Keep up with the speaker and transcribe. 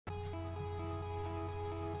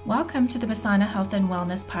Welcome to the Basana Health and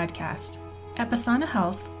Wellness Podcast. At Basana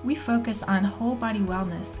Health, we focus on whole body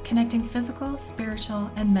wellness, connecting physical, spiritual,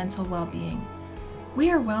 and mental well-being. We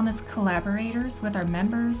are wellness collaborators with our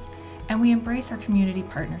members, and we embrace our community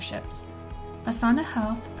partnerships. Basana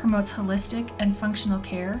Health promotes holistic and functional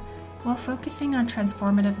care while focusing on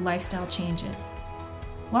transformative lifestyle changes.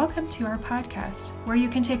 Welcome to our podcast, where you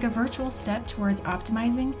can take a virtual step towards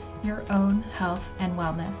optimizing your own health and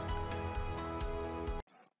wellness.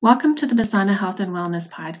 Welcome to the Basana Health and Wellness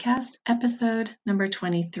Podcast, episode number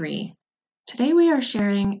 23. Today we are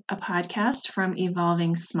sharing a podcast from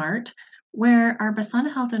Evolving Smart, where our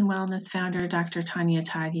Basana Health and Wellness founder, Dr. Tanya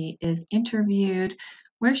Atagi, is interviewed,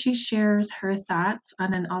 where she shares her thoughts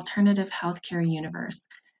on an alternative healthcare universe.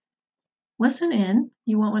 Listen in.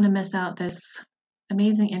 You won't want to miss out this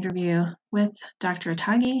amazing interview with Dr.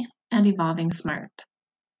 Atagi and Evolving Smart.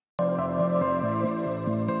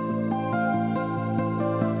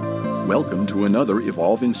 Welcome to another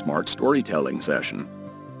Evolving Smart storytelling session.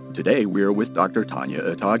 Today we are with Dr. Tanya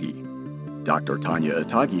Atagi. Dr. Tanya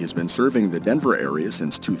Atagi has been serving the Denver area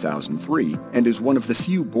since 2003 and is one of the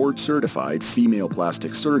few board-certified female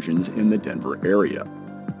plastic surgeons in the Denver area.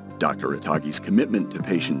 Dr. Atagi's commitment to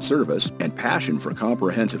patient service and passion for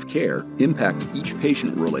comprehensive care impacts each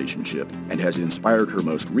patient relationship and has inspired her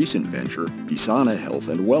most recent venture, Basana Health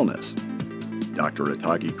and Wellness. Dr.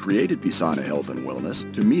 Atagi created Basana Health and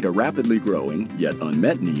Wellness to meet a rapidly growing yet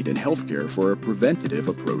unmet need in healthcare for a preventative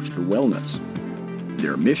approach to wellness.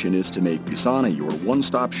 Their mission is to make Basana your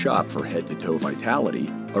one-stop shop for head-to-toe vitality,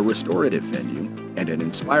 a restorative venue, and an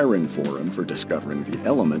inspiring forum for discovering the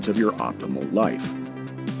elements of your optimal life.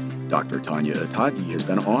 Dr. Tanya Atagi has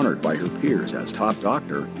been honored by her peers as top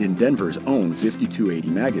doctor in Denver's own 5280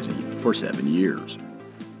 magazine for 7 years.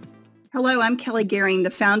 Hello, I'm Kelly Gehring, the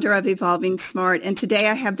founder of Evolving Smart, and today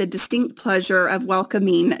I have the distinct pleasure of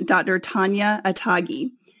welcoming Dr. Tanya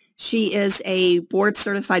Atagi. She is a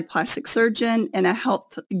board-certified plastic surgeon and a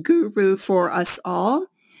health guru for us all.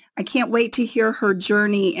 I can't wait to hear her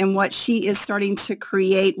journey and what she is starting to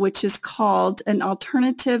create, which is called an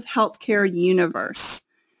alternative healthcare universe.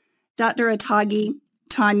 Dr. Atagi,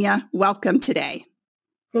 Tanya, welcome today.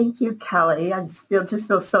 Thank you, Kelly. I just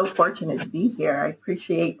feel so fortunate to be here. I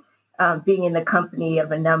appreciate being in the company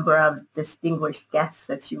of a number of distinguished guests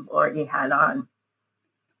that you've already had on.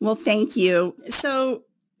 Well, thank you. So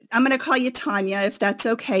I'm going to call you Tanya, if that's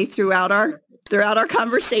okay, throughout our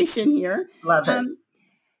conversation here. Love it.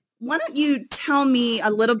 Why don't you tell me a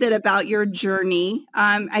little bit about your journey?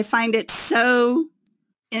 I find it so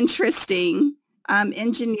interesting.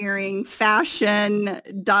 Engineering, fashion,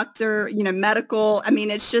 doctor, medical. I mean,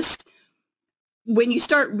 it's just, when you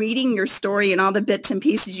start reading your story and all the bits and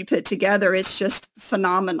pieces you put together, it's just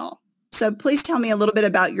phenomenal. So please tell me a little bit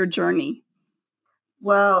about your journey.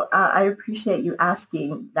 Well, I appreciate you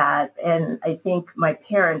asking that. And I think my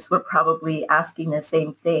parents were probably asking the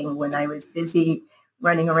same thing when I was busy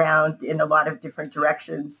running around in a lot of different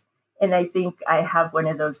directions. And I think I have one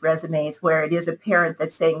of those resumes where it is a parent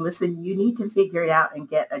that's saying, listen, you need to figure it out and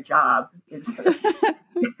get a job, is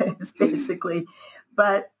basically.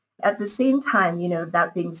 But at the same time,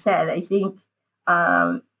 that being said, I think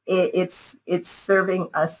it's serving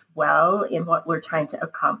us well in what we're trying to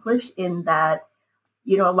accomplish, in that,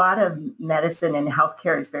 a lot of medicine and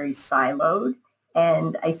healthcare is very siloed.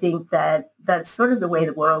 And I think that that's sort of the way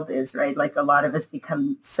the world is, right? Like, a lot of us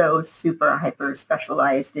become so super hyper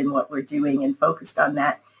specialized in what we're doing and focused on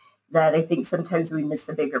that I think sometimes we miss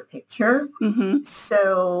the bigger picture. Mm-hmm.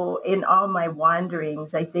 So in all my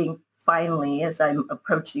wanderings, I think finally, as I'm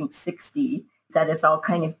approaching 60, that it's all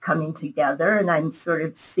kind of coming together. And I'm sort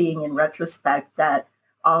of seeing in retrospect that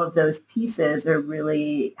all of those pieces are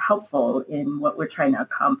really helpful in what we're trying to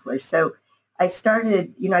accomplish. So I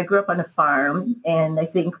started, I grew up on a farm, and I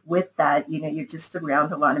think with that, you're just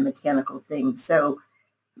around a lot of mechanical things. So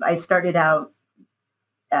I started out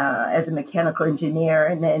as a mechanical engineer,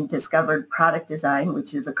 and then discovered product design,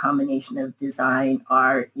 which is a combination of design,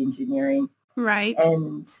 art, engineering. Right.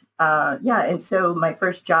 And and so my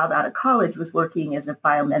first job out of college was working as a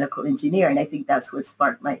biomedical engineer, and I think that's what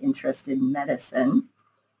sparked my interest in medicine.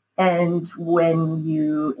 And when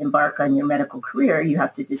you embark on your medical career, you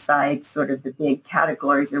have to decide sort of the big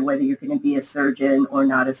categories, or whether you're going to be a surgeon or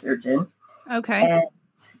not a surgeon. Okay.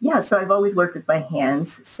 And so I've always worked with my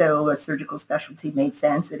hands. So a surgical specialty made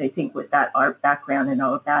sense. And I think with that art background and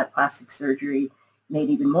all of that, plastic surgery made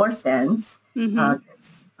even more sense. Mm-hmm.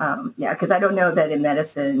 Because I don't know that in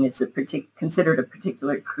medicine it's considered a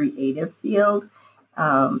particular creative field.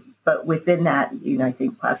 But within that, I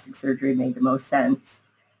think plastic surgery made the most sense.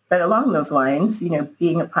 But along those lines,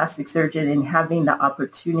 being a plastic surgeon and having the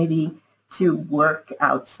opportunity to work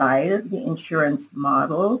outside of the insurance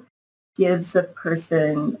model gives a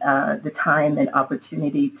person the time and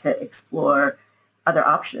opportunity to explore other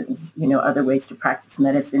options, other ways to practice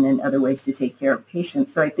medicine and other ways to take care of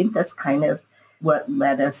patients. So I think that's kind of what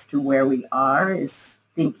led us to where we are, is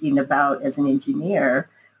thinking about, as an engineer,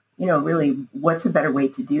 really what's a better way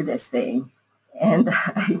to do this thing. And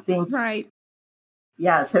I think, right.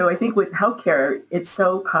 Yeah, so I think with healthcare, it's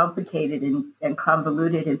so complicated and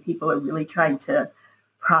convoluted, and people are really trying to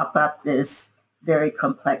prop up this very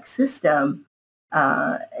complex system.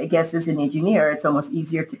 I guess as an engineer, it's almost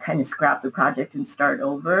easier to kind of scrap the project and start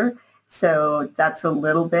over. So that's a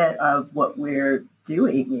little bit of what we're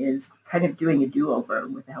doing, is kind of doing a do-over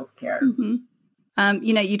with healthcare. Mm-hmm.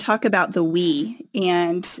 You talk about the we,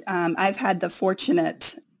 and I've had the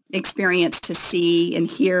fortunate experience to see and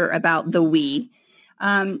hear about the we.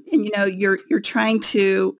 And you're trying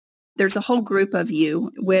to, there's a whole group of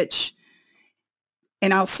you, which,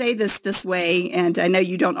 and I'll say this way, and I know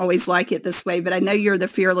you don't always like it this way, but I know you're the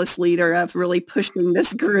fearless leader of really pushing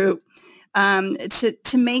this group to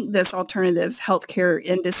make this alternative healthcare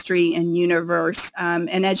industry and universe.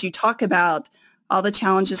 And as you talk about all the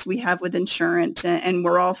challenges we have with insurance, and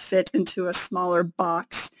we're all fit into a smaller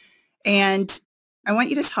box. And I want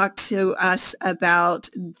you to talk to us about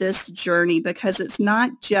this journey, because it's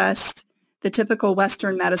not just the typical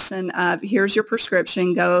Western medicine of here's your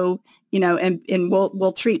prescription, go, and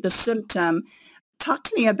we'll treat the symptom. Talk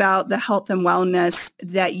to me about the health and wellness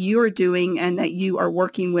that you are doing and that you are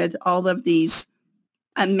working with all of these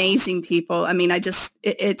amazing people. I mean,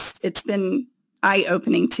 it's been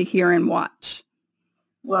eye-opening to hear and watch.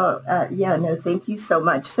 Well, thank you so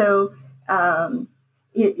much. So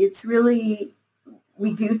it's really,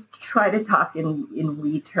 we do try to talk in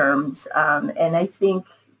we terms. And I think,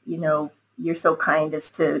 you're so kind as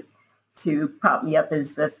to prop me up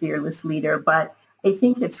as the fearless leader. But I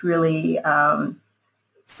think it's really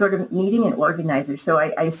sort of needing an organizer. So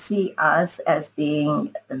I see us as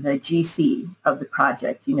being the GC of the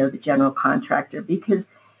project, the general contractor, because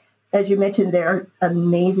as you mentioned, there are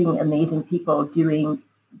amazing, amazing people doing,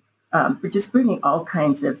 just bringing all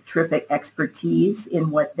kinds of terrific expertise in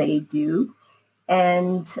what they do.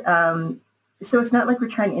 And so it's not like we're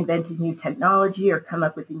trying to invent a new technology or come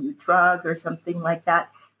up with a new drug or something like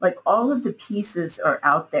that. Like, all of the pieces are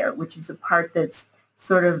out there, which is the part that's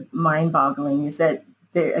sort of mind-boggling, is that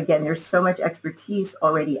there's so much expertise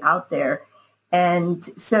already out there. And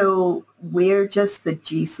so we're just the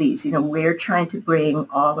GCs, we're trying to bring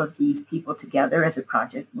all of these people together as a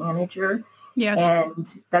project manager. Yes.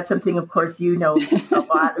 And that's something, of course, a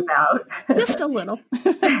lot about. Just a little.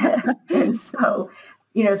 And so,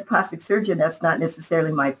 as a plastic surgeon, that's not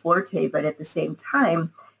necessarily my forte, but at the same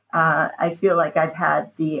time, I feel like I've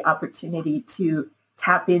had the opportunity to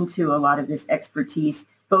tap into a lot of this expertise,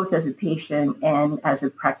 both as a patient and as a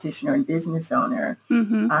practitioner and business owner.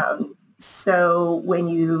 Mm-hmm. So when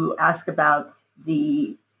you ask about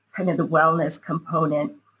the kind of the wellness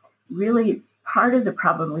component, really part of the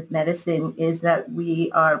problem with medicine is that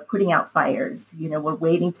we are putting out fires. We're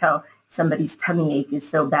waiting till somebody's tummy ache is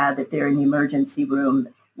so bad that they're in the emergency room.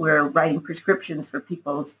 We're writing prescriptions for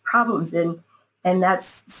people's problems. And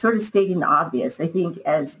that's sort of stating the obvious. I think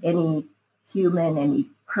as any human, any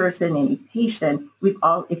person, any patient, we've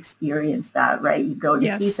all experienced that, right? You go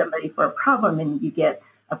to see somebody for a problem and you get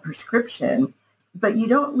a prescription, but you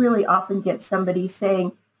don't really often get somebody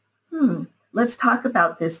saying, let's talk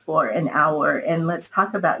about this for an hour, and let's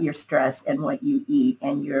talk about your stress and what you eat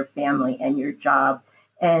and your family and your job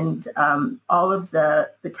and all of the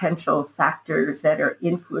potential factors that are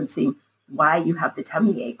influencing why you have the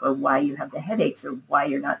tummy ache or why you have the headaches or why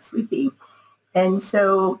you're not sleeping. And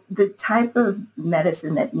so the type of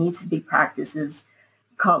medicine that needs to be practiced is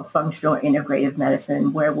called functional integrative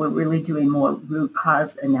medicine, where we're really doing more root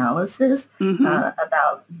cause analysis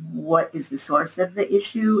about what is the source of the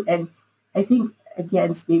issue. And I think,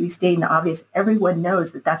 again, maybe stating the obvious, everyone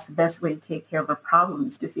knows that that's the best way to take care of a problem,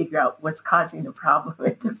 is to figure out what's causing the problem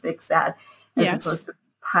and to fix that, as opposed to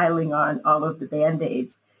piling on all of the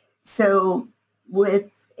Band-Aids. So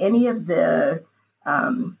with any of the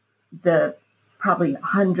probably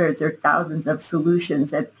hundreds or thousands of solutions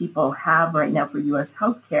that people have right now for U.S.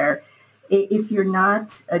 healthcare, if you're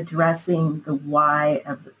not addressing the why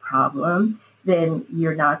of the problem, then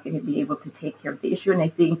you're not going to be able to take care of the issue. And I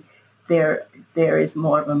think there is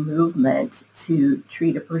more of a movement to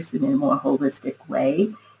treat a person in a more holistic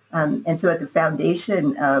way. And so at the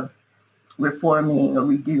foundation of reforming or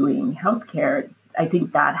redoing healthcare, I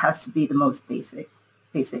think that has to be the most basic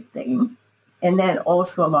thing. And then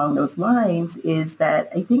also along those lines is that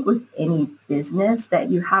I think with any business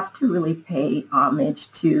that you have to really pay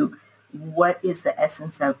homage to what is the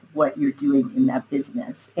essence of what you're doing in that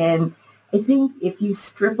business. And I think if you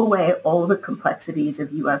strip away all the complexities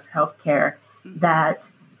of U.S. healthcare,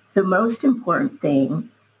 that the most important thing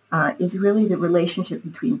is really the relationship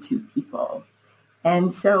between two people.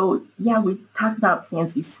 And so, yeah, we talk about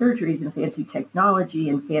fancy surgeries and fancy technology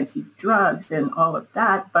and fancy drugs and all of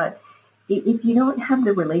that, but if you don't have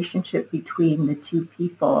the relationship between the two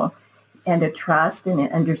people and a trust and an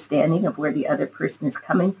understanding of where the other person is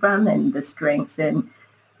coming from and the strengths and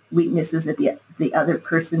weaknesses of the other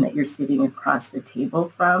person that you're sitting across the table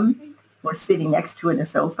from or sitting next to in a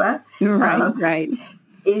sofa. Right.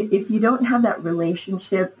 If you don't have that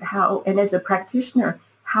relationship, and as a practitioner,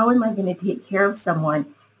 how am I going to take care of someone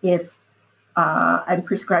if I'm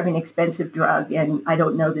prescribing an expensive drug and I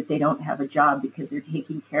don't know that they don't have a job because they're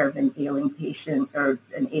taking care of an ailing patient or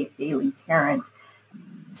an ailing parent?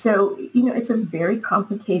 So, it's a very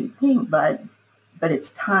complicated thing, but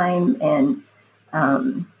it's time and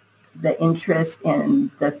the interest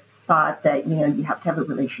and the thought that, you have to have a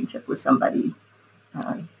relationship with somebody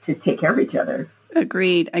to take care of each other.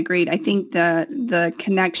 Agreed. I think the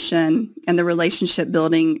connection and the relationship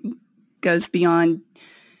building goes beyond,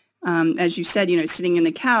 as you said, sitting in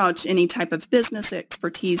the couch, any type of business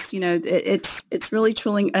expertise, it's really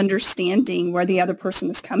truly understanding where the other person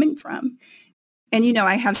is coming from. And,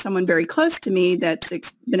 I have someone very close to me that's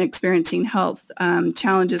been experiencing health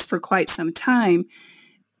challenges for quite some time.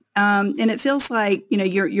 And it feels like,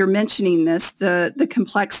 you're mentioning this, the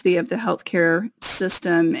complexity of the healthcare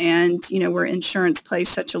system and, where insurance plays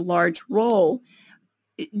such a large role.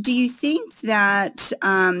 Do you think that,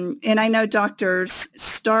 and I know doctors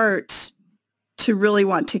start to really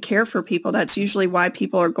want to care for people. That's usually why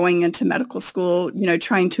people are going into medical school,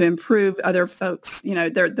 trying to improve other folks,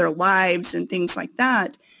 their lives and things like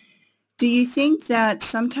that. Do you think that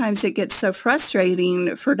sometimes it gets so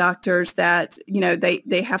frustrating for doctors that,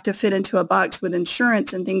 they have to fit into a box with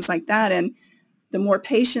insurance and things like that? And the more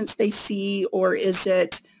patients they see, or is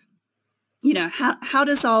it, how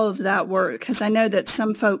does all of that work? Because I know that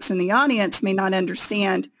some folks in the audience may not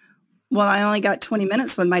understand, well, I only got 20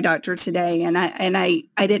 minutes with my doctor today and I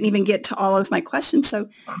didn't even get to all of my questions. So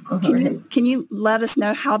can you let us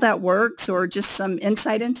know how that works or just some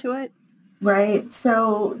insight into it? Right.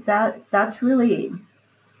 So that's really,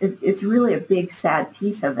 it's really a big, sad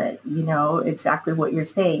piece of it, exactly what you're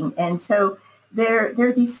saying. And so there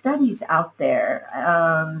are these studies out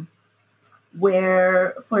there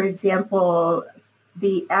where, for example,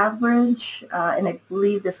 the average, and I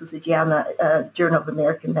believe this was a JAMA, Journal of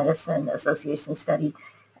American Medicine Association study,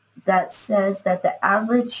 that says that the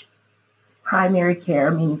average primary care,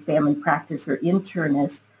 meaning family practice or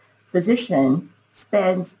internist physician,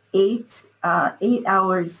 spends 8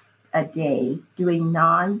 hours a day doing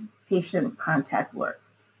non-patient contact work.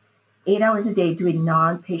 8 hours a day doing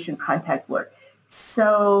non-patient contact work.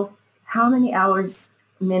 So how many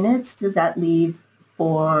minutes does that leave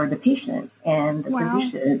for the patient and the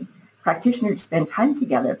physician practitioner to spend time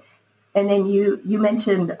together? And then you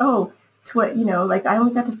mentioned, I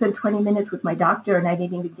only got to spend 20 minutes with my doctor and I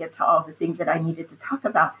didn't even get to all the things that I needed to talk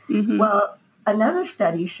about. Mm-hmm. Well, another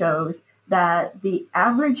study shows that the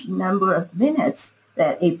average number of minutes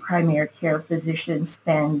that a primary care physician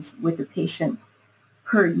spends with a patient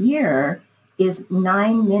per year is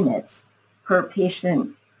 9 minutes per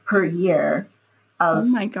patient per year of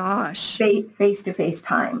face-to-face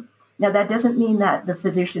time. Now, that doesn't mean that the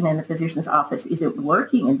physician and the physician's office isn't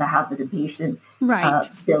working in behalf of the patient, right?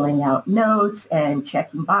 Filling out notes and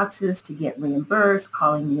checking boxes to get reimbursed,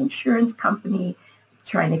 calling the insurance company,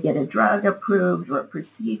 trying to get a drug approved or a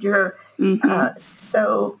procedure. Mm-hmm.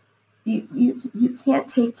 So you can't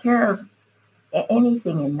take care of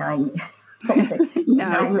anything in 9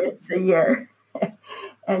 minutes a year.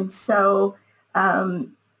 And so,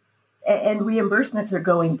 and reimbursements are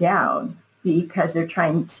going down because they're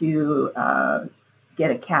trying to get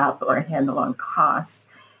a cap or a handle on costs.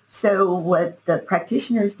 So what the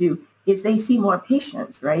practitioners do is they see more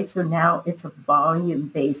patients, right? So now it's a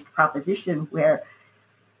volume-based proposition where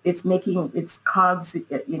it's COGS,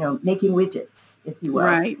 making widgets, if you will.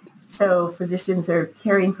 Right. So physicians are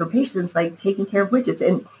caring for patients, like taking care of widgets.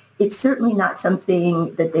 And it's certainly not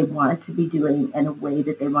something that they want to be doing in a way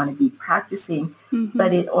that they want to be practicing. Mm-hmm.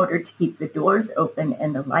 But in order to keep the doors open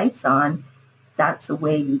and the lights on, that's the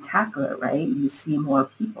way you tackle it, right? You see more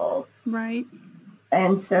people. Right.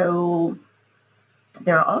 And so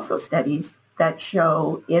there are also studies that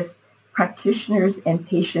show if practitioners and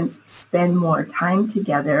patients spend more time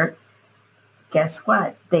together, guess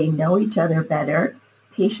what? They know each other better.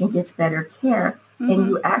 Patient gets better care, and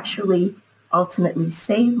you actually ultimately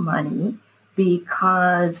save money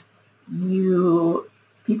because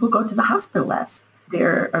people go to the hospital less.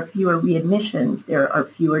 There are fewer readmissions. There are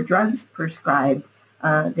fewer drugs prescribed.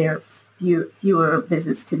 There are fewer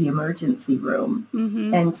visits to the emergency room.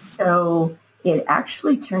 And so it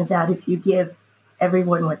actually turns out if you give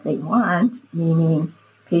everyone what they want, meaning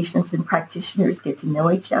patients and practitioners get to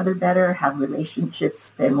know each other better, have relationships,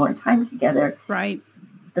 spend more time together, Right.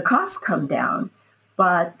 the costs come down.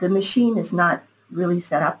 But the machine is not really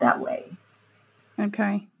set up that way.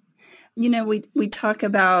 Okay. We talk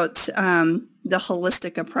about the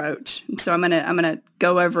holistic approach. And so I'm gonna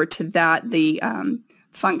go over to that, the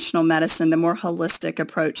functional medicine, the more holistic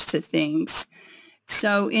approach to things.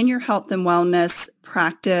 So in your health and wellness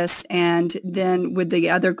practice, and then with the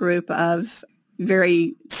other group of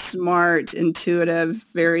very smart, intuitive,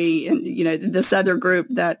 this other group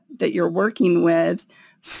that you're working with,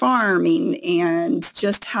 farming and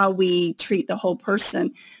just how we treat the whole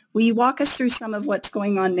person. Will you walk us through some of what's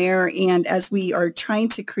going on there? And as we are trying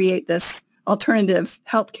to create this alternative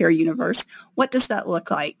healthcare universe, what does that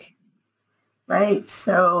look like? Right.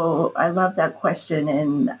 So I love that question,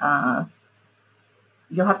 and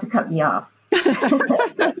you'll have to cut me off.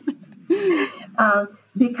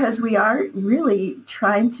 Because we are really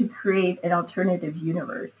trying to create an alternative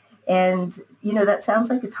universe. And, that sounds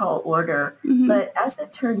like a tall order. But as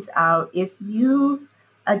it turns out, if you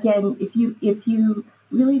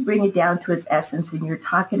really bring it down to its essence and you're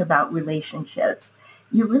talking about relationships,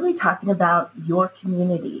 you're really talking about your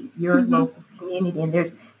community, your local community. And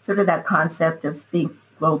there's sort of that concept of think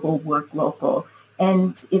global, work local.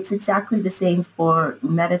 And it's exactly the same for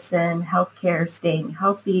medicine, healthcare, staying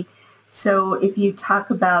healthy. So if you talk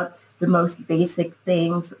about the most basic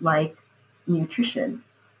things like nutrition,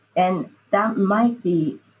 and that might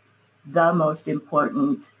be the most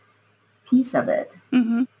important piece of it,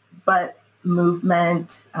 but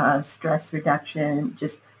movement, stress reduction,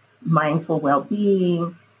 just mindful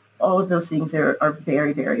well-being, all of those things are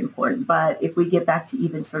very, very important. But if we get back to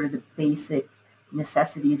even sort of the basic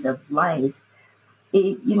necessities of life,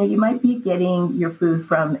 you might be getting your food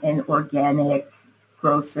from an organic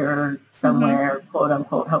grocer somewhere, quote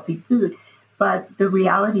unquote, healthy food. But the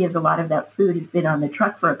reality is a lot of that food has been on the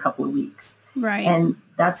truck for a couple of weeks. Right. And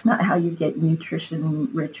that's not how you get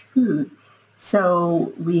nutrition-rich food.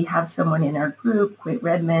 So we have someone in our group, Quint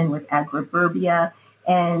Redmond, with Agriburbia,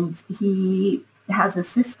 and he has a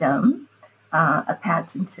system, a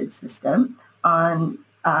patented system, on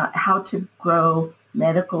how to grow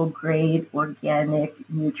medical-grade, organic,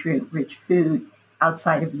 nutrient-rich food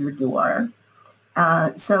outside of your door.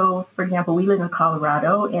 So, for example, we live in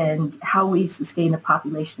Colorado, and how we sustain the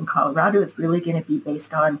population in Colorado is really going to be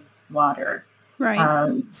based on water.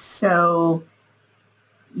 Right. So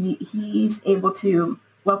he's able to,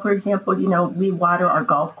 well, for example, we water our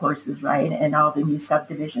golf courses, right? And all the new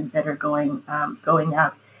subdivisions that are going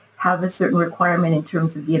up have a certain requirement in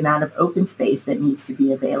terms of the amount of open space that needs to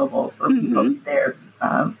be available for people, their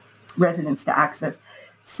residents to access.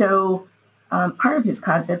 So part of his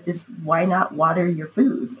concept is why not water your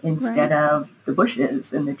food instead of the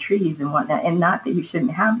bushes and the trees and whatnot? And not that you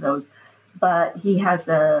shouldn't have those, but he has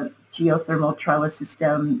a geothermal trellis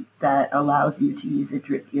system that allows you to use a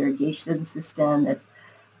drip irrigation system that's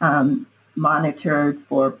monitored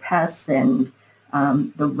for pests and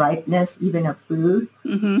the ripeness even of food.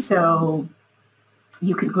 So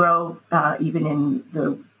you could grow, even in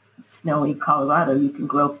the snowy Colorado, you can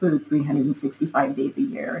grow food 365 days a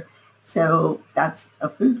year. So that's a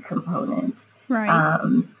food component.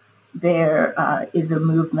 Right. There is a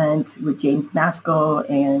movement with James Maskell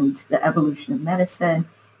and the evolution of medicine.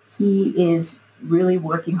 He is really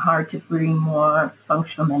working hard to bring more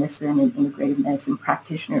functional medicine and integrative medicine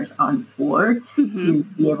practitioners on board to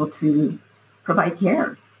be able to provide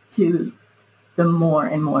care to the more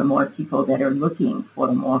and more and more people that are looking for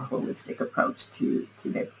a more holistic approach to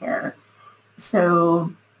their care.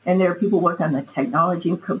 So, and there are people working on the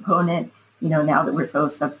technology component. Now that we're so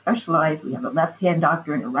subspecialized, we have a left-hand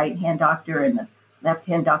doctor and a right-hand doctor, and the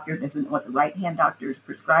left-hand doctor doesn't know what the right-hand doctor is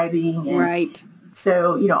prescribing. And Right.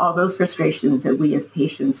 so, all those frustrations that we as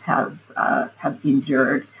patients have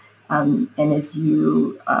endured, and as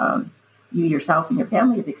you yourself and your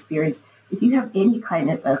family have experienced, if you have any kind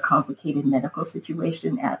of a complicated medical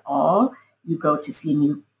situation at all, you go to see a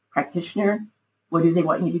new practitioner. What do they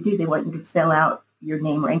want you to do? They want you to fill out your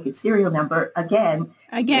name, rank, and serial number again.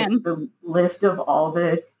 The list of all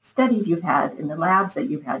the studies you've had and the labs that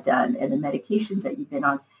you've had done and the medications that you've been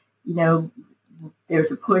on.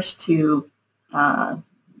 There's a push to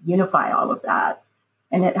unify all of that.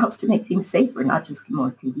 And it helps to make things safer, not just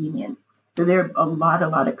more convenient. So there are a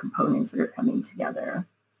lot of components that are coming together.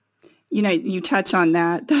 You touch on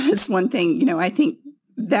that. That is one thing, I think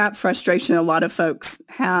that frustration a lot of folks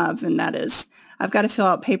have, and that is, I've got to fill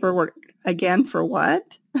out paperwork again for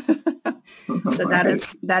what? So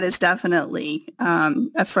that is definitely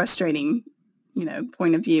a frustrating,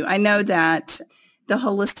 point of view. I know that the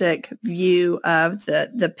holistic view of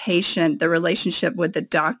the patient, the relationship with the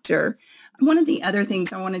doctor. One of the other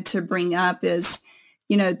things I wanted to bring up is,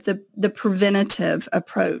 the preventative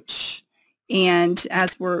approach. And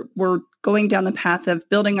as we're going down the path of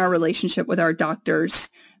building our relationship with our doctors,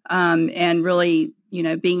 and really,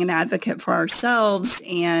 being an advocate for ourselves,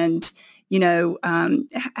 and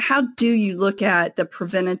how do you look at the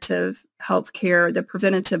preventative healthcare, the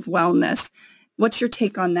preventative wellness? What's your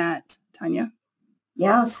take on that, Tanya?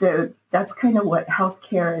 Yeah, so that's kind of what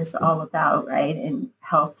healthcare is all about, right? And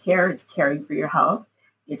healthcare is caring for your health.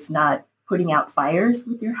 It's not putting out fires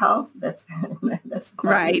with your health. That's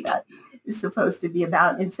right. What that is supposed to be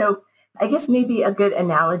about. And so I guess maybe a good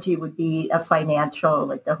analogy would be a financial,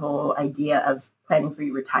 like the whole idea of planning for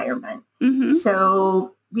your retirement. Mm-hmm.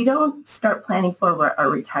 So we don't start planning for our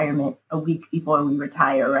retirement a week before we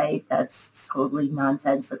retire, right? That's totally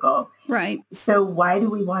nonsensical. Right. So why do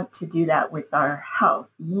we want to do that with our health?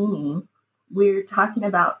 Meaning we're talking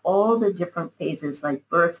about all the different phases, like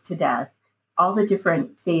birth to death, all the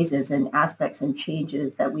different phases and aspects and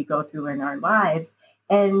changes that we go through in our lives.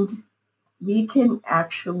 And we can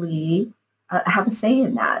actually have a say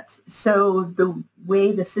in that. So the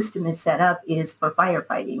way the system is set up is for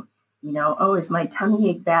firefighting. Is my tummy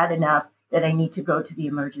ache bad enough that I need to go to the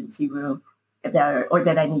emergency room or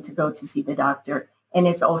that I need to go to see the doctor? And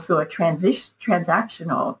it's also a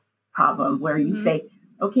transactional problem where you say,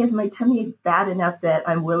 okay, is my tummy ache bad enough that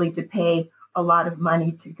I'm willing to pay a lot of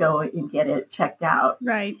money to go and get it checked out?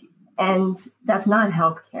 Right. And that's not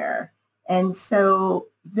healthcare. And so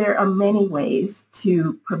there are many ways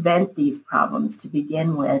to prevent these problems to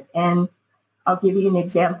begin with. And I'll give you an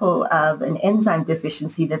example of an enzyme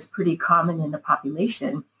deficiency that's pretty common in the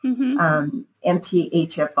population. Mm-hmm.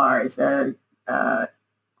 MTHFR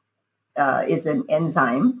is an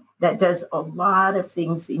enzyme that does a lot of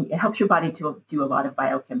things. It helps your body to do a lot of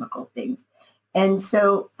biochemical things. And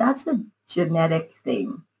so that's a genetic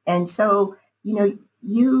thing. And so,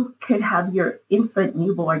 you could have your infant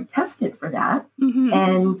newborn tested for that. Mm-hmm.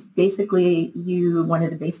 And basically one of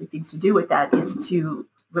the basic things to do with that is to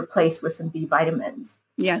replace with some B vitamins.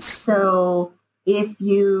 Yes. So if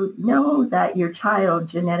you know that your child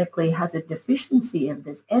genetically has a deficiency of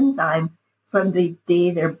this enzyme from the day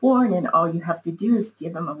they're born, and all you have to do is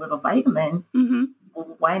give them a little vitamin, mm-hmm.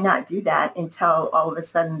 why not do that until all of a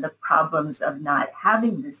sudden the problems of not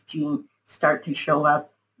having this gene start to show up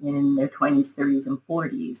in their 20s, 30s, and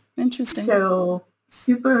 40s. Interesting. So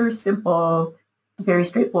super simple, very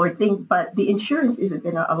straightforward thing, but the insurance isn't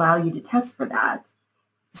going to allow you to test for that.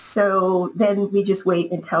 So then we just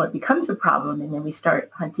wait until it becomes a problem, and then we start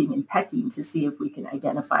hunting and pecking to see if we can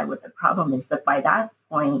identify what the problem is. But by that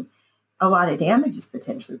point, a lot of damage has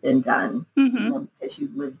potentially been done, mm-hmm. Because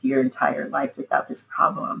you've lived your entire life without this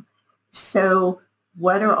problem. So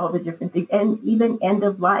what are all the different things? And even end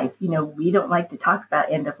of life, we don't like to talk about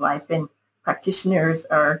end of life, and practitioners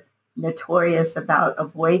are notorious about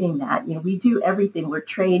avoiding that. We do everything. We're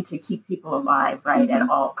trained to keep people alive, right, mm-hmm. at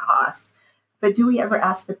all costs. But do we ever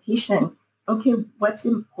ask the patient, okay, what's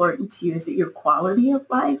important to you? Is it your quality of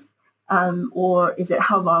life? Or is it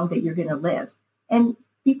how long that you're going to live? And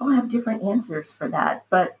people have different answers for that,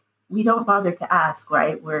 but we don't bother to ask,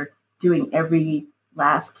 right? We're doing every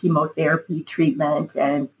last chemotherapy treatment,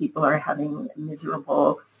 and people are having a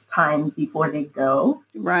miserable time before they go.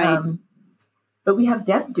 Right. But we have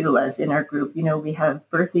death doulas in our group. We have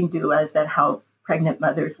birthing doulas that help pregnant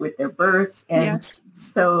mothers with their births. And yes.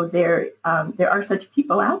 So there are such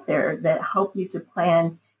people out there that help you to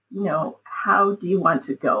plan, how do you want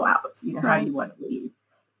to go out? How right. do you want to leave?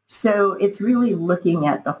 So it's really looking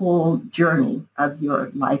at the whole journey of your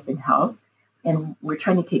life and health, and we're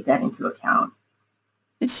trying to take that into account.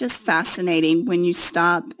 It's just fascinating when you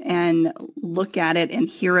stop and look at it and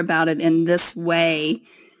hear about it in this way,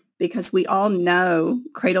 because we all know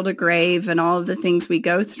cradle to grave and all of the things we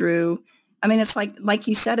go through. I mean, it's like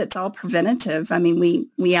you said, it's all preventative. I mean,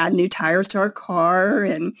 we add new tires to our car,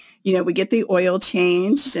 and, we get the oil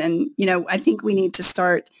changed. And, I think we need to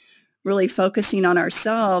start really focusing on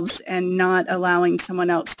ourselves and not allowing someone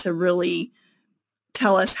else to really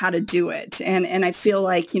tell us how to do it. And I feel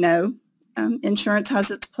like, insurance has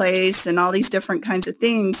its place and all these different kinds of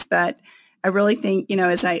things. But I really think,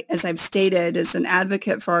 as I've stated, as an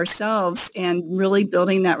advocate for ourselves and really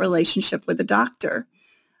building that relationship with the doctor.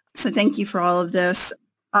 So thank you for all of this.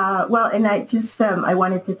 Well, and I just, I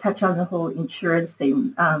wanted to touch on the whole insurance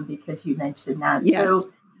thing because you mentioned that. Yes.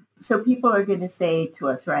 So people are going to say to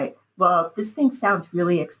us, right, well, this thing sounds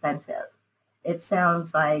really expensive. It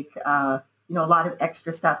sounds like, a lot of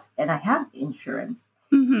extra stuff, and I have insurance.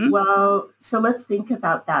 Mm-hmm. Well, so let's think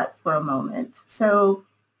about that for a moment. So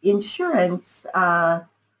insurance,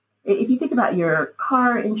 if you think about your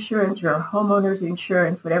car insurance, your homeowner's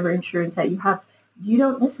insurance, whatever insurance that you have, you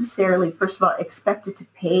don't necessarily, first of all, expect it to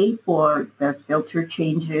pay for the filter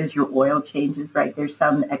changes, your oil changes, right? There's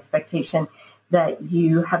some expectation that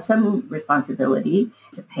you have some responsibility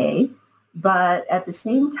to pay. But at the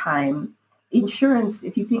same time, insurance,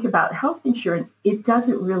 if you think about health insurance, it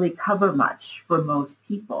doesn't really cover much for most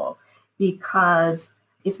people because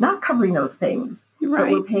it's not covering those things. Right.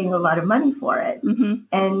 But we're paying a lot of money for it. Mm-hmm.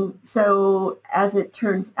 And so as it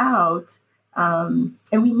turns out, and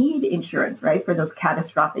we need insurance, right, for those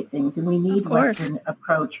catastrophic things. And we need Western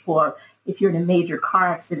approach for if you're in a major car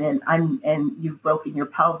accident and you've broken your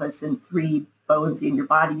pelvis and 3 bones in your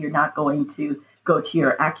body, you're not going to go to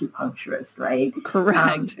your acupuncturist, right?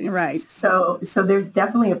 Correct. Right. So there's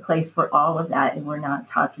definitely a place for all of that. And we're not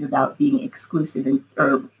talking about being exclusive in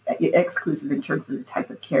terms of the type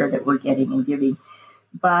of care that we're getting and giving.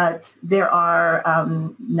 But there are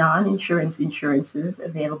non-insurance insurances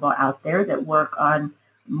available out there that work on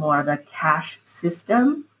more of a cash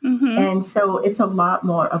system. Mm-hmm. And so it's a lot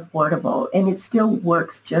more affordable. And it still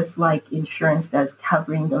works just like insurance does,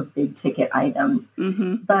 covering those big ticket items.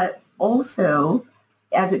 Mm-hmm. But also,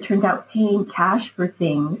 as it turns out, paying cash for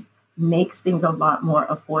things makes things a lot more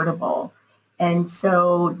affordable. And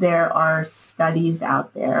so there are studies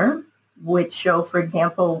out there which show, for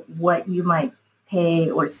example, what you might pay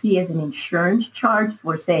or see as an insurance charge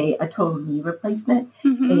for, say, a total knee replacement.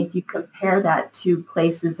 Mm-hmm. And if you compare that to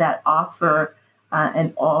places that offer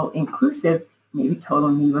an all-inclusive, maybe total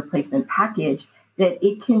knee replacement package, that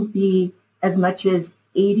it can be as much as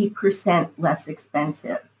 80% less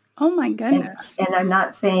expensive. Oh, my goodness. And I'm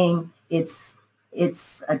not saying it's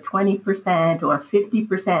a 20% or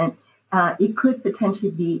 50%. It could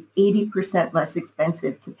potentially be 80% less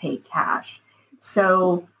expensive to pay cash.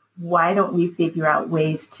 So why don't we figure out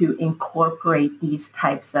ways to incorporate these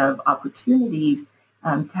types of opportunities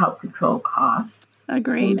to help control costs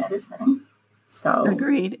Agreed. in medicine? So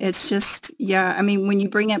Agreed. It's just, when you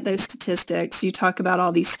bring up those statistics, you talk about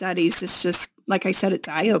all these studies, it's just, like I said, it's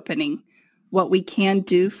eye-opening what we can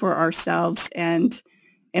do for ourselves and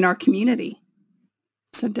in our community.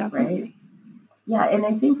 So definitely. Right. Yeah, and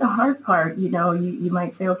I think the hard part, you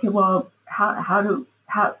might say, okay, well, how do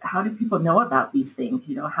people know about these things?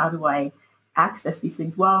 How do I access these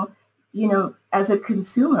things? Well, as a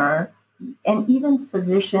consumer, and even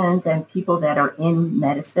physicians and people that are in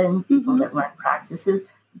medicine, people that run practices,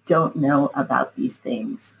 don't know about these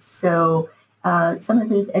things. So some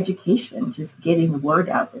of it is education, just getting the word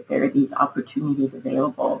out that there are these opportunities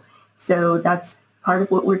available. So that's part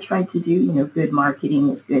of what we're trying to do. Good marketing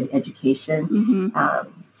is good education. Mm-hmm.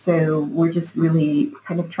 So we're just really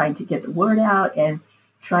kind of trying to get the word out and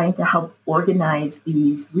trying to help organize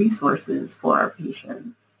these resources for our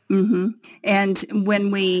patients. Mm-hmm. And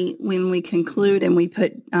when we conclude and we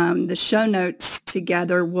put the show notes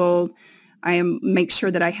together, make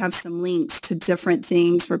sure that I have some links to different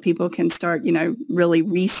things where people can start, really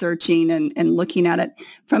researching and looking at it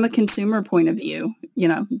from a consumer point of view.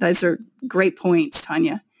 Those are great points,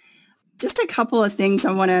 Tanya. Just a couple of things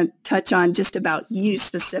I want to touch on just about you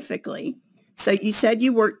specifically. So you said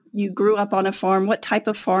you grew up on a farm. What type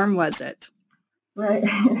of farm was it? Right.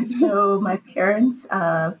 So my parents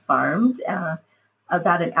farmed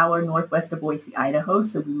about an hour northwest of Boise, Idaho.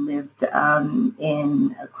 So we lived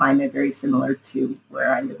in a climate very similar to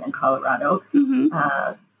where I live in Colorado.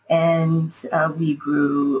 Mm-hmm. And we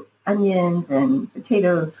grew onions and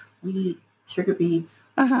potatoes, wheat, sugar beets,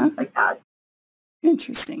 things like that.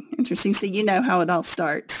 Interesting. So you know how it all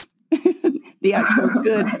starts. The actual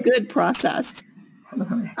good process.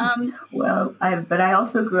 But I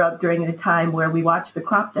also grew up during a time where we watched the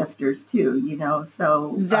crop dusters too,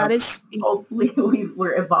 so that is hopefully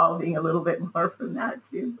we're evolving a little bit more from that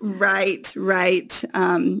too. Right.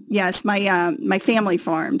 Yes, my family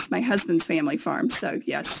farms, my husband's family farms. So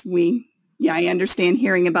yes, I understand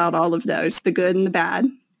hearing about all of those, the good and the bad,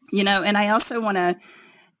 and I also want to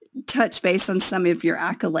touch base on some of your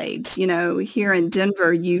accolades. Here in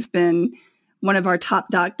Denver, you've been one of our top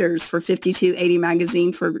doctors for 5280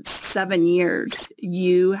 magazine for 7 years.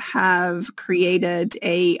 You have created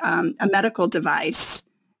a medical device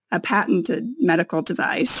a patented medical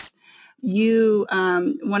device. You,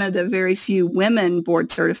 one of the very few women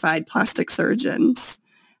board certified plastic surgeons.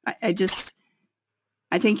 I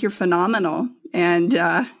think you're phenomenal. And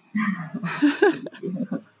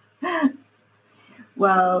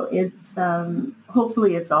well, it's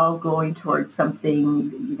hopefully it's all going towards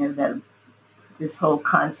something, that this whole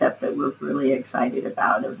concept that we're really excited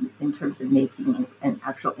about in terms of making an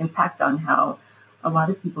actual impact on how a lot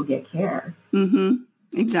of people get care. Mm-hmm.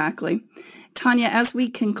 Exactly. Tanya, as we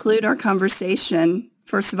conclude our conversation,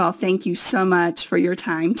 first of all, thank you so much for your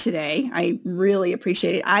time today. I really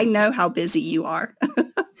appreciate it. I know how busy you are.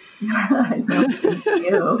 I know, thank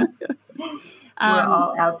you. We're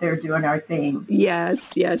all out there doing our thing.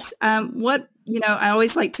 Yes, yes. I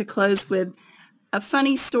always like to close with a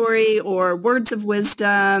funny story or words of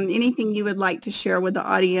wisdom, anything you would like to share with the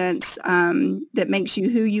audience that makes you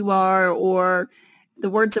who you are, or the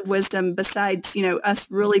words of wisdom besides, us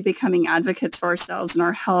really becoming advocates for ourselves and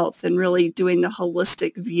our health and really doing the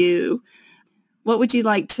holistic view. What would you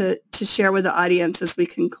like to share with the audience as we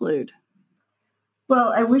conclude?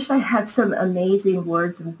 Well, I wish I had some amazing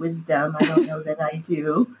words of wisdom. I don't know that I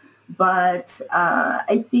do. But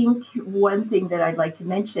I think one thing that I'd like to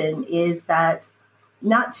mention is that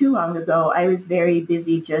not too long ago, I was very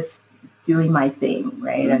busy just doing my thing,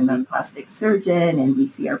 right? Mm-hmm. I'm a plastic surgeon, and we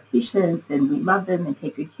see our patients, and we love them and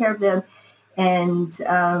take good care of them. And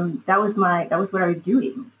that was what I was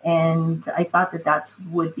doing. And I thought that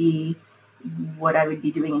would be what I would be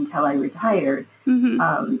doing until I retired.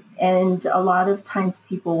 Mm-hmm. And a lot of times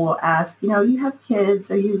people will ask, you have kids,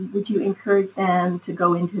 would you encourage them to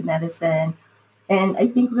go into medicine? And I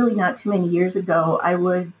think really not too many years ago, I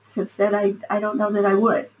would have said, I don't know that I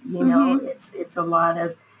would. Mm-hmm. It's a lot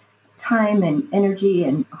of time and energy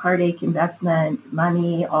and heartache, investment,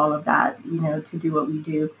 money, all of that, to do what we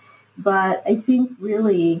do. But I think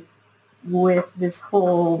really with this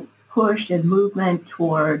whole push and movement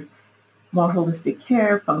toward more holistic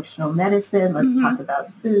care, functional medicine, let's mm-hmm. talk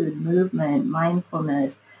about food, movement,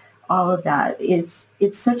 mindfulness, all of that. It's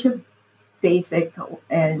such a basic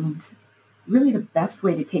and really the best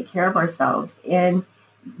way to take care of ourselves. And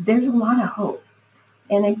there's a lot of hope.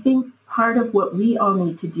 And I think part of what we all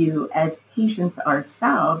need to do as patients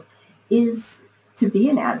ourselves is to be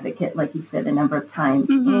an advocate, like you've said a number of times.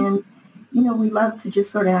 Mm-hmm. And, we love to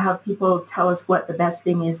just sort of have people tell us what the best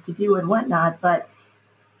thing is to do and whatnot. But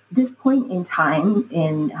this point in time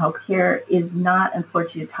in healthcare is not,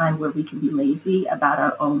 unfortunately, a time where we can be lazy about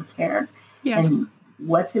our own care. Yes. And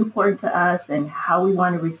what's important to us and how we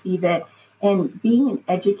want to receive it. And being an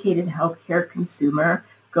educated healthcare consumer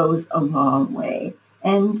goes a long way.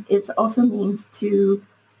 And it also means to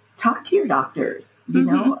talk to your doctors,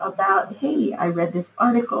 mm-hmm. About, hey, I read this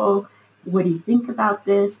article. What do you think about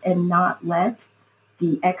this? And not let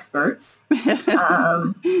the experts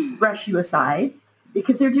brush you aside,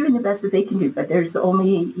 because they're doing the best that they can do. But there's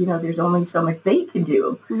only so much they can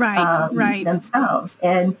do right. themselves.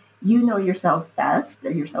 And you know yourself best,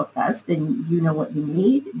 and you know what you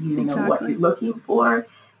need. You know what you're looking for.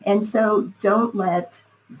 And so don't let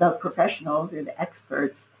the professionals or the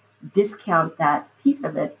experts discount that piece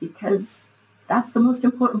of it, because that's the most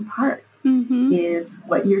important part, mm-hmm. is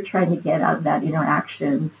what you're trying to get out of that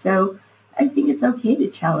interaction. So I think it's okay to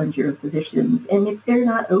challenge your physicians. And if they're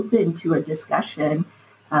not open to a discussion,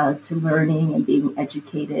 to learning and being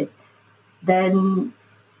educated, then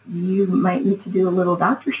you might need to do a little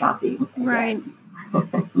doctor shopping. Right.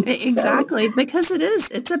 Exactly, because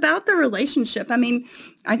it's about the relationship. I mean,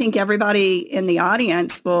 I think everybody in the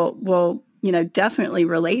audience will definitely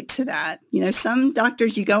relate to that. Some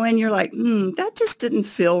doctors you go in, you're like, that just didn't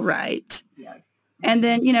feel right. Yeah. And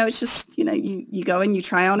then, it's just, you go and you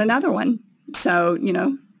try on another one. So,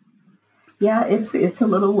 Yeah, it's a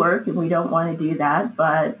little work, and we don't want to do that,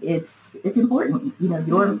 but it's important.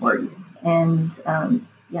 You're important, and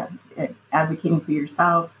advocating for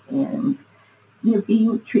yourself, and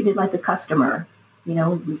being treated like a customer.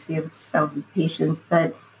 We see ourselves as patients,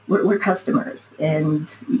 but we're customers, and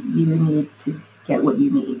you need to get what you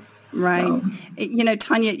need. Right. So.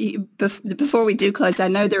 Tanya, before we do close, I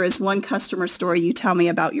know there is one customer story you tell me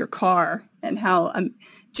about your car and how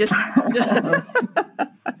just the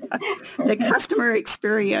customer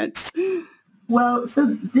experience. Well,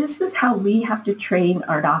 so this is how we have to train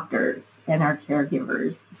our doctors and our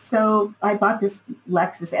caregivers. So I bought this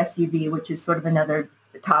Lexus SUV, which is sort of another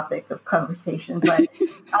topic of conversation. But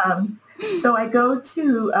so I go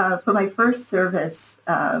to, for my first service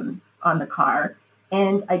on the car,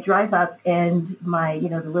 and I drive up, and my,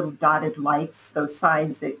 the little dotted lights, those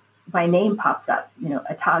signs that my name pops up,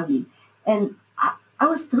 Atagi. And I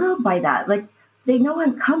was thrilled by that. Like, they know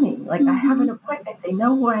I'm coming. Like I have an appointment. They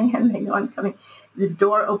know who I am. They know I'm coming. The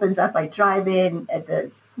door opens up. I drive in. The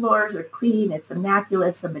floors are clean. It's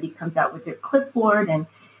immaculate. Somebody comes out with their clipboard and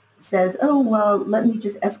says, oh, well, let me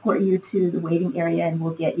just escort you to the waiting area and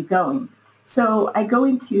we'll get you going. So I go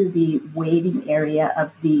into the waiting area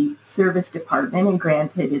of the service department, and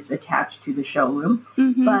granted, it's attached to the showroom,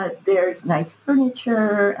 but there's nice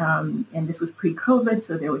furniture, and this was pre-COVID,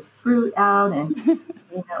 so there was fruit out and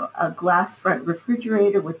a glass front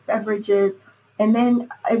refrigerator with beverages. And then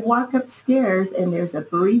I walk upstairs, and there's a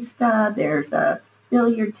barista, there's a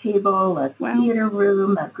billiard table, a theater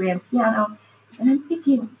room, a grand piano, and I'm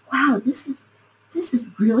thinking, wow, this is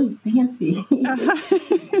really fancy.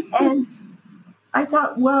 And I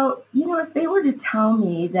thought, well, if they were to tell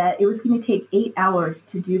me that it was going to take 8 hours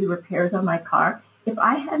to do the repairs on my car, if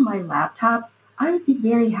I had my laptop, I would be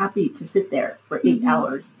very happy to sit there for 8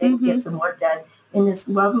 hours and get some work done in this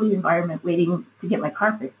lovely environment waiting to get my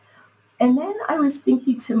car fixed. And then I was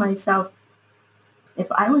thinking to myself,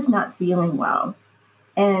 if I was not feeling well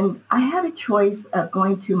and I had a choice of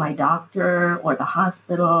going to my doctor or the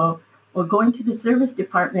hospital or going to the service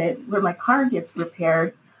department where my car gets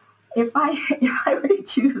repaired, if I were to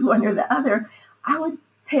choose one or the other, I would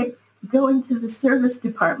pick going to the service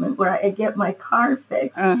department where I get my car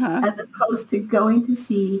fixed as opposed to going to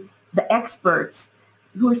see the experts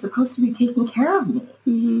who are supposed to be taking care of me.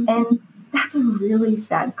 And that's a really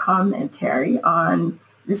sad commentary on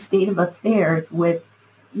the state of affairs with,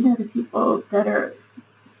 the people that are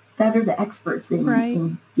the experts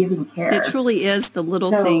in giving care. It truly is the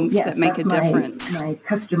little things that make a difference. My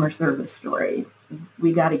customer service story.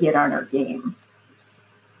 We got to get on our game.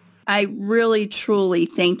 I really, truly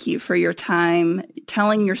thank you for your time,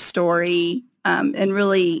 telling your story, and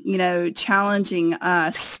really, challenging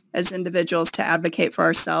us as individuals to advocate for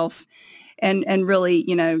ourselves and really,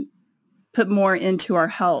 put more into our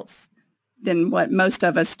health than what most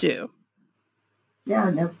of us do. Yeah,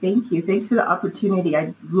 no, thank you. Thanks for the opportunity.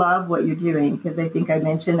 I love what you're doing because I think I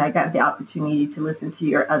mentioned I got the opportunity to listen to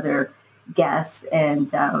your other guests,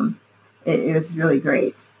 and it was really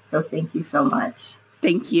great. So thank you so much.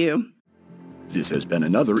 Thank you. This has been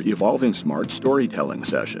another Evolving Smart storytelling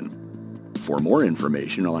session. For more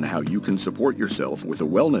information on how you can support yourself with a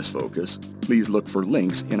wellness focus, please look for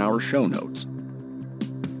links in our show notes.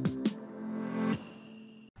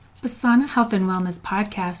 The Sana Health and Wellness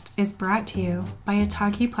podcast is brought to you by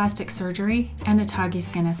Atagi Plastic Surgery and Atagi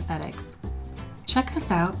Skin Aesthetics. Check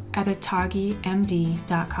us out at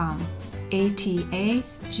atagimd.com, atagimd.com.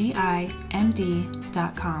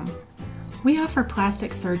 We offer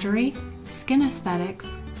plastic surgery, skin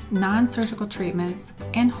aesthetics, non-surgical treatments,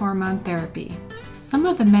 and hormone therapy. Some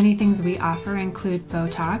of the many things we offer include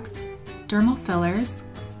Botox, dermal fillers,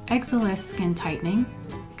 Exilus skin tightening,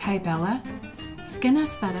 Kybella, skin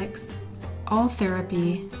aesthetics, all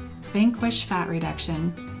therapy, Vanquish fat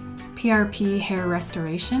reduction, PRP hair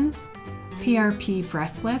restoration, PRP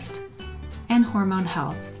breast lift, and hormone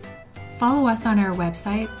health. Follow us on our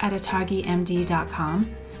website at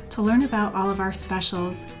atagimd.com to learn about all of our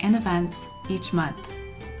specials and events each month.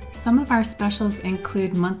 Some of our specials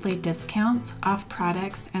include monthly discounts off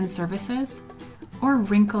products and services or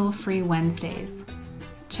wrinkle-free Wednesdays.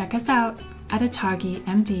 Check us out at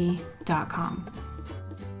atagimd.com.